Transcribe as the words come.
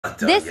Not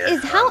done This yet.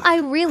 is how I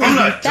really I'm be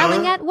not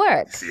felling done. at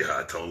work. See how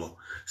I told him?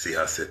 See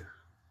how I said,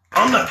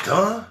 I'm not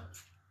done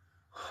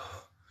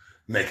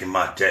making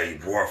my day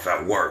rough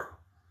at work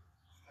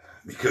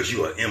because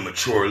you an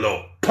immature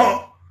little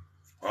punk.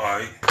 All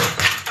right.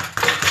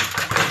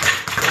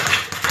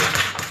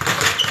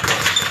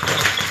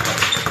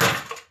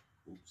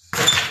 Oops.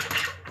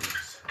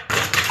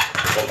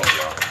 Hold on,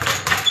 y'all.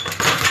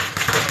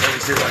 Let me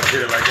see if I can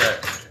get it like that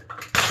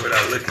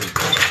without looking.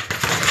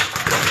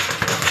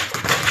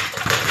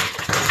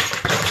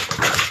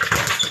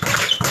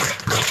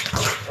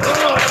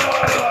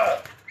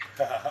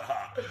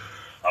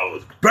 I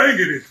was banging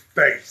his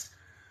face.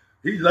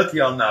 He's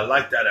lucky I'm not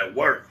like that at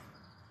work.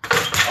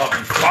 I'll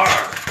be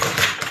fired.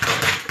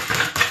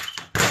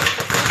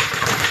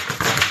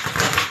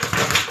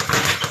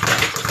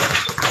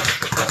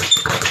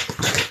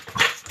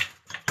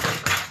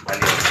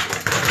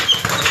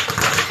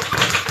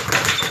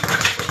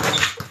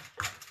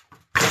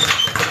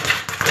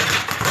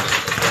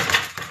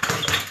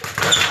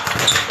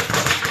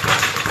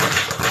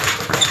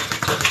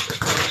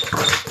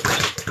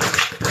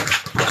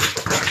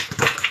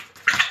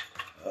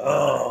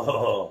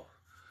 Oh,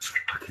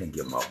 I can't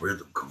get my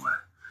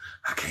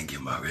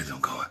rhythm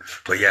going.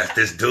 But yeah,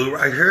 this dude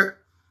right here,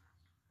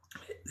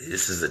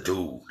 this is a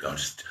dude.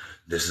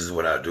 This is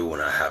what I do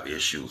when I have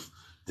issues.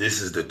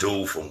 This is the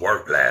dude from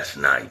work last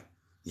night.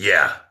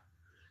 Yeah,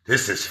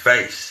 this is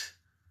face.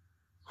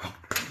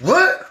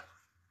 What?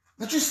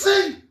 What you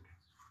see?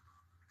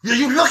 Yeah,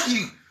 you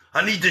lucky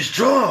I need this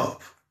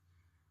job.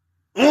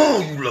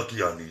 Oh, you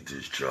lucky I need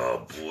this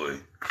job, boy.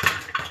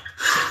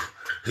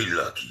 He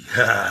lucky.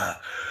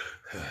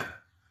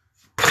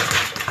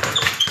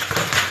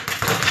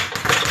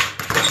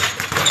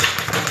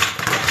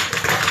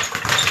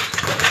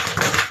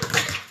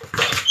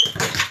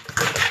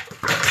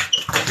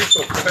 Get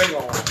your bang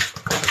on.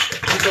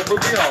 Get your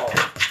boogie on.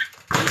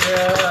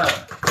 Yeah.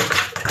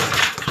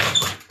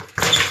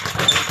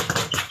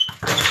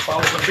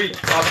 Follow the beat.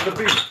 Follow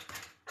the beat.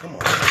 Come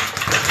on.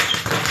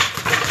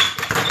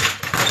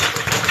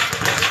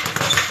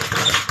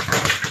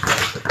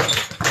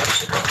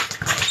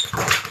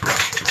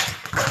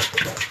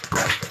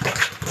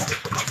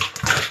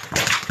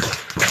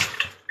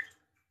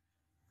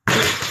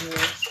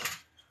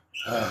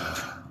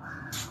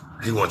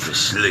 He went to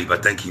sleep. I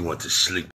think he went to sleep.